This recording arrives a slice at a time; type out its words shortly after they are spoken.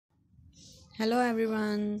Hello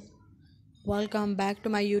everyone, welcome back to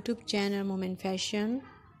my YouTube channel Moment Fashion.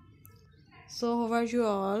 So how are you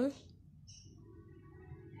all?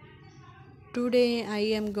 Today I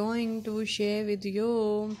am going to share with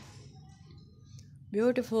you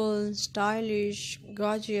beautiful, stylish,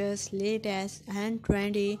 gorgeous, latest and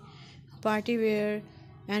trendy party wear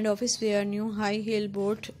and office wear new high heel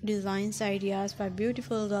boot designs ideas for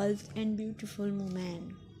beautiful girls and beautiful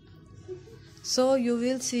women. So you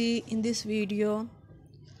will see in this video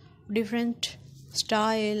different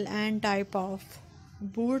style and type of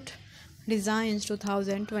boot designs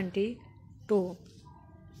 2022.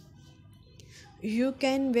 You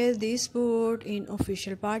can wear this boot in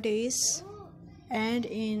official parties and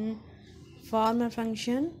in formal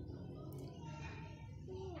function.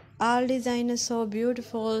 All design is so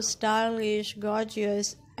beautiful, stylish,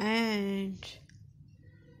 gorgeous and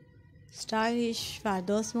stylish for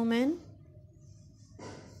those women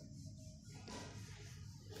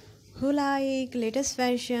who like latest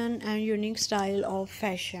fashion and unique style of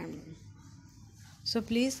fashion. So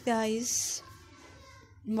please guys,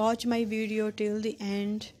 watch my video till the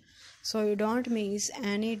end so you don't miss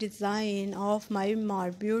any design of my more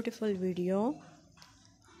beautiful video,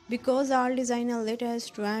 because all design are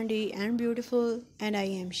latest, trendy and beautiful, and I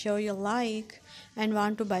am sure you like and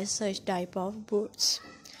want to buy such type of boots.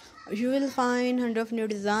 You will find hundred of new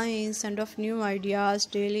designs and of new ideas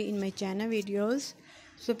daily in my channel videos.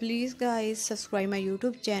 So please guys, subscribe my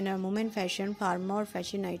YouTube channel Moment Fashion for more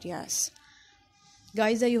fashion ideas.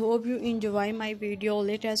 Guys, I hope you enjoy my video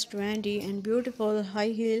latest trendy and beautiful high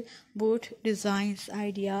heel boot designs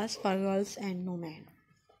ideas for girls and women.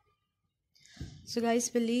 So guys,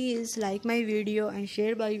 please like my video and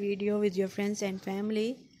share my video with your friends and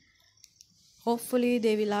family. Hopefully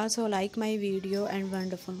they will also like my video and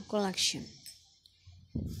wonderful collection.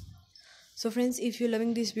 So friends, if you're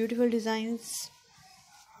loving these beautiful designs,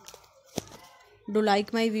 do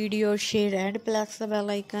like my video, share and press the bell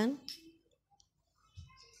icon.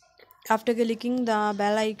 After clicking the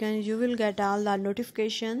bell icon, you will get all the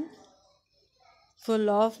notification full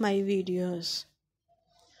of my videos,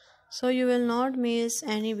 so you will not miss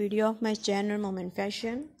any video of my channel Moment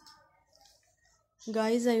Fashion.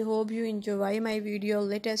 Guys, I hope you enjoy my video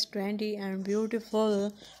latest trendy and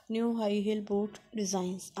beautiful new high heel boot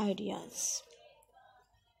designs ideas.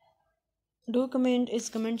 Do comment in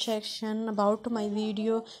comment section about my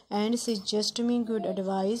video and suggest me good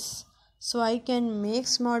advice so I can make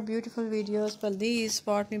more beautiful videos. Please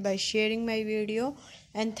support me by sharing my video,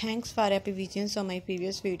 and thanks for happy visions on my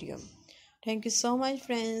previous video. Thank you so much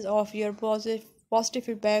friends of your positive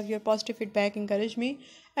feedback. Your positive feedback encourage me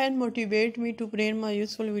and motivate me to bring more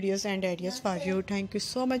useful videos and ideas for you. Thank you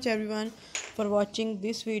so much everyone for watching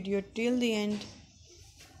this video till the end.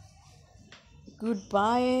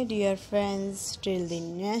 Goodbye dear friends, till the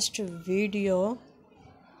next video.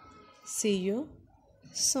 See you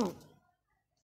soon.